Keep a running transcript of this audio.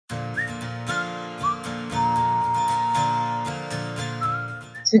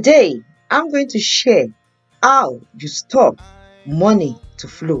Today, I'm going to share how you stop money to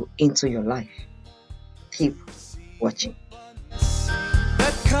flow into your life. Keep watching.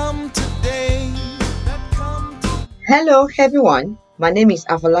 Hello everyone, my name is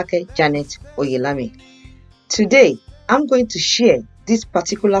Afolake Janet Oyelami. Today, I'm going to share this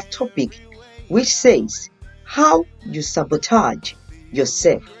particular topic which says how you sabotage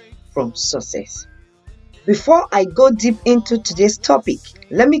yourself from success. Before I go deep into today's topic,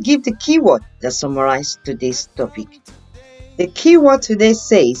 let me give the keyword that summarizes today's topic. The keyword today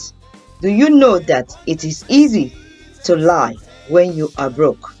says, do you know that it is easy to lie when you are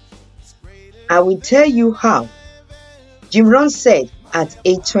broke? I will tell you how. Jim Rohn said at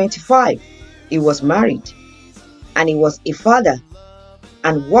age 25, he was married and he was a father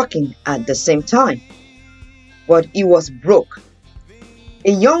and working at the same time, but he was broke.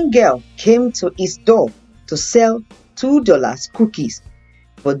 A young girl came to his door to sell $2 cookies,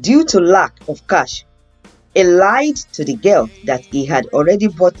 but due to lack of cash, he lied to the girl that he had already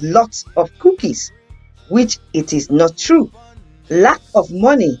bought lots of cookies, which it is not true. Lack of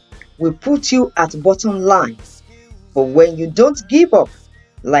money will put you at bottom line, but when you don't give up,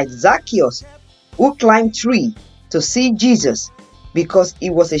 like Zacchaeus, who climbed tree to see Jesus because he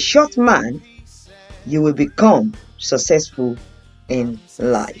was a short man, you will become successful in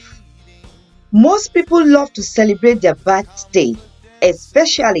life. Most people love to celebrate their birthday,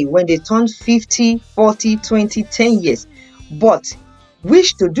 especially when they turn 50, 40, 20, 10 years, but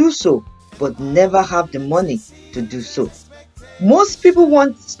wish to do so, but never have the money to do so. Most people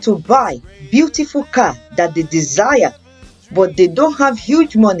want to buy beautiful car that they desire, but they don't have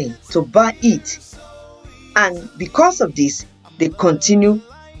huge money to buy it. And because of this, they continue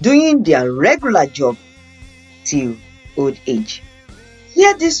doing their regular job till old age.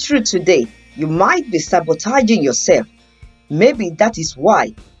 Hear this truth today. You might be sabotaging yourself. Maybe that is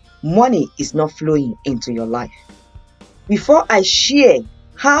why money is not flowing into your life. Before I share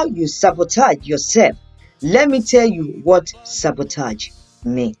how you sabotage yourself, let me tell you what sabotage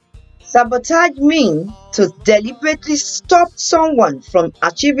means. Sabotage means to deliberately stop someone from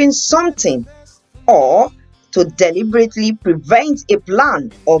achieving something or to deliberately prevent a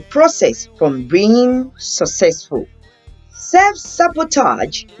plan or process from being successful.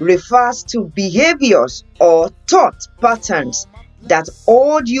 Self-sabotage refers to behaviors or thought patterns that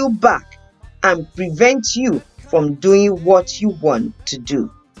hold you back and prevent you from doing what you want to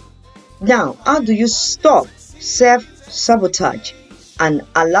do. Now, how do you stop self-sabotage and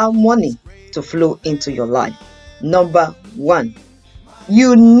allow money to flow into your life? Number one,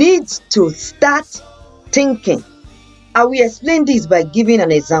 you need to start thinking. I will explain this by giving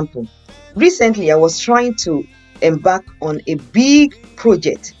an example. Recently, I was trying to embark on a big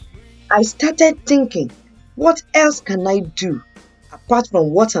project. I started thinking, what else can I do apart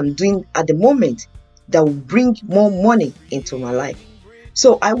from what I'm doing at the moment that will bring more money into my life?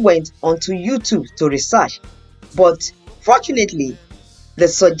 So I went onto YouTube to research, but fortunately, the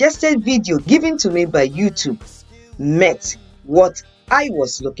suggested video given to me by YouTube met what I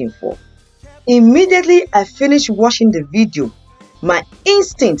was looking for. Immediately I finished watching the video, my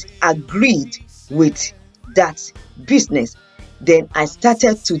instinct agreed with that business. Then I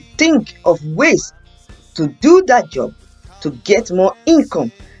started to think of ways to do that job to get more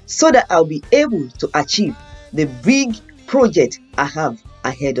income so that I'll be able to achieve the big project I have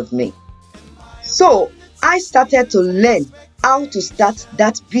ahead of me. So I started to learn how to start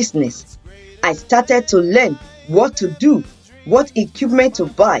that business. I started to learn what to do, what equipment to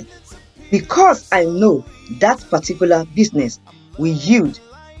buy, because I know that particular business will yield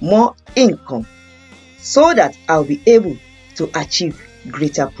more income, so that I'll be able to achieve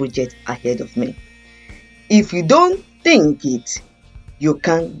greater projects ahead of me. If you don't think it, you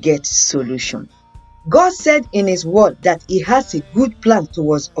can't get solution. God said in His word that He has a good plan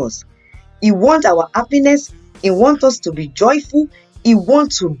towards us. He wants our happiness. He wants us to be joyful. He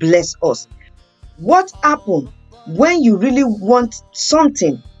wants to bless us. What happens when you really want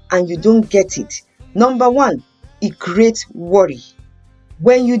something and you don't get it? Number one, it creates worry.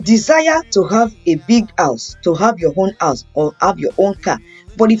 When you desire to have a big house, to have your own house or have your own car,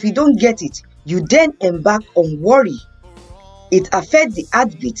 but if you don't get it, you then embark on worry. It affects the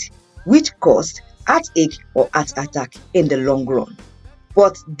heartbeat, which causes heartache or heart attack in the long run.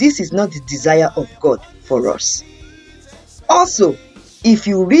 But this is not the desire of God for us. Also, if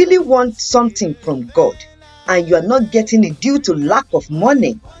you really want something from God and you are not getting it due to lack of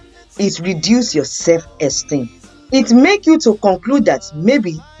money, it reduces your self-esteem. It makes you to conclude that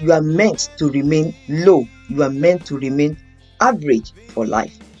maybe you are meant to remain low. You are meant to remain average for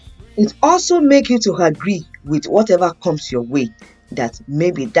life. It also makes you to agree with whatever comes your way that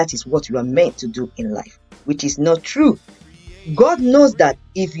maybe that is what you are meant to do in life, which is not true. God knows that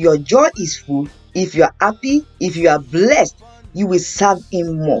if your joy is full, if you are happy, if you are blessed, you will serve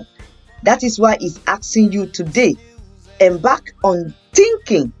Him more. That is why He's asking you today, embark on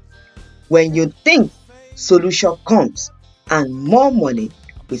thinking. When you think, solution comes and more money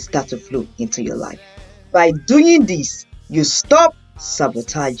will start to flow into your life. By doing this, you stop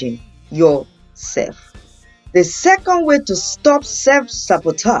sabotaging yourself. The second way to stop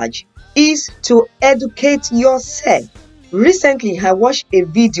self-sabotage is to educate yourself. Recently, I watched a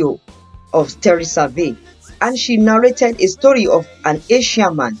video of Teresa Bay, and she narrated a story of an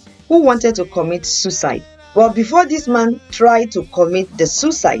Asian man who wanted to commit suicide. But before this man tried to commit the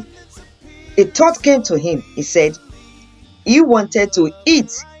suicide, a thought came to him. He said he wanted to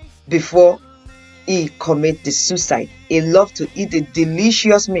eat before he commit the suicide. He loved to eat a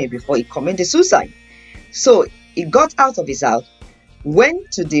delicious meal before he commit the suicide. So he got out of his house,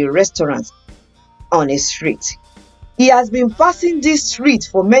 went to the restaurant on a street. He has been passing this street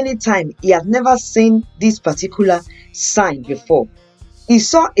for many times. He has never seen this particular sign before. He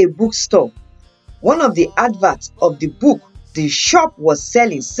saw a bookstore. One of the adverts of the book the shop was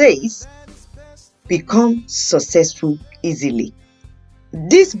selling says, "Become successful easily."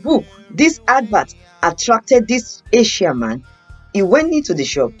 This book, this advert attracted this Asian man. He went into the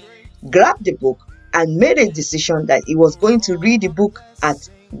shop, grabbed the book, and made a decision that he was going to read the book at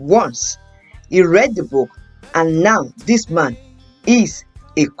once. He read the book, and now this man is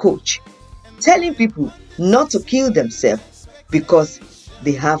a coach, telling people not to kill themselves because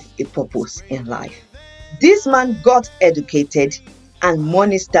they have a purpose in life. This man got educated, and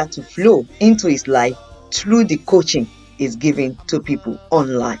money started to flow into his life through the coaching he's giving to people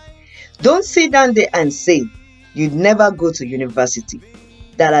online. Don't sit down there and say you'd never go to university.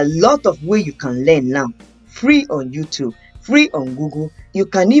 There are a lot of ways you can learn now, free on YouTube, free on Google. You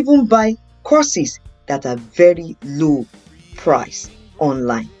can even buy courses that are very low price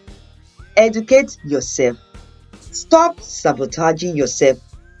online. Educate yourself. Stop sabotaging yourself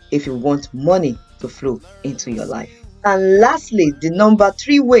if you want money to flow into your life. And lastly, the number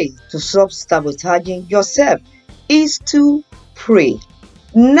 3 way to stop sabotaging yourself is to pray.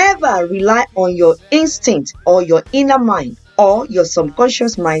 Never rely on your instinct or your inner mind or your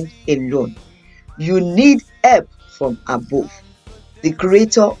subconscious mind alone. You need help from above, the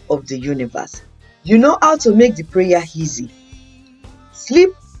creator of the universe. You know how to make the prayer easy. Sleep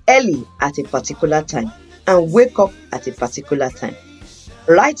early at a particular time and wake up at a particular time.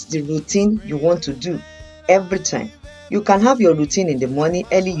 Write the routine you want to do every time. You can have your routine in the morning,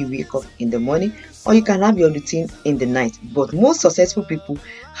 early you wake up in the morning, or you can have your routine in the night. But most successful people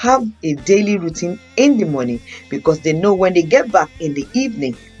have a daily routine in the morning because they know when they get back in the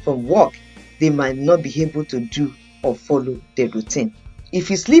evening from work, they might not be able to do or follow the routine. If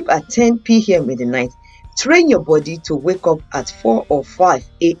you sleep at 10 p.m. in the night, train your body to wake up at 4 or 5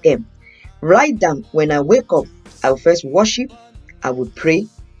 a.m. Write down, when I wake up, I will first worship, I will pray,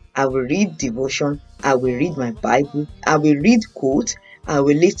 I will read devotion, I will read my Bible, I will read quotes, I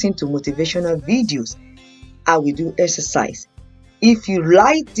will listen to motivational videos, I will do exercise. If you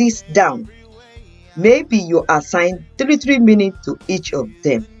write this down, maybe you assign 3 minutes to each of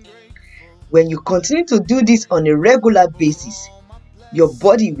them. When you continue to do this on a regular basis, your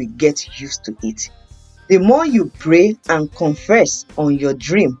body will get used to it. The more you pray and confess on your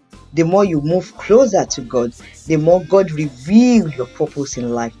dream, the more you move closer to God, the more God reveals your purpose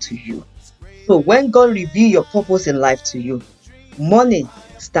in life to you. So when God reveals your purpose in life to you, money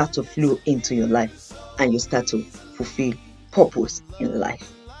starts to flow into your life and you start to fulfill purpose in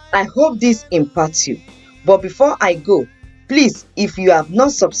life. I hope this impacts you. But before I go, please, if you have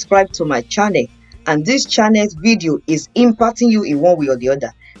not subscribed to my channel and this channel's video is impacting you in one way or the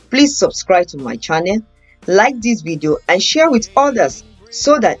other, please subscribe to my channel, like this video and share with others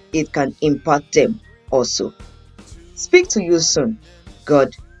so that it can impact them also. Speak to you soon.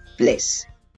 God bless.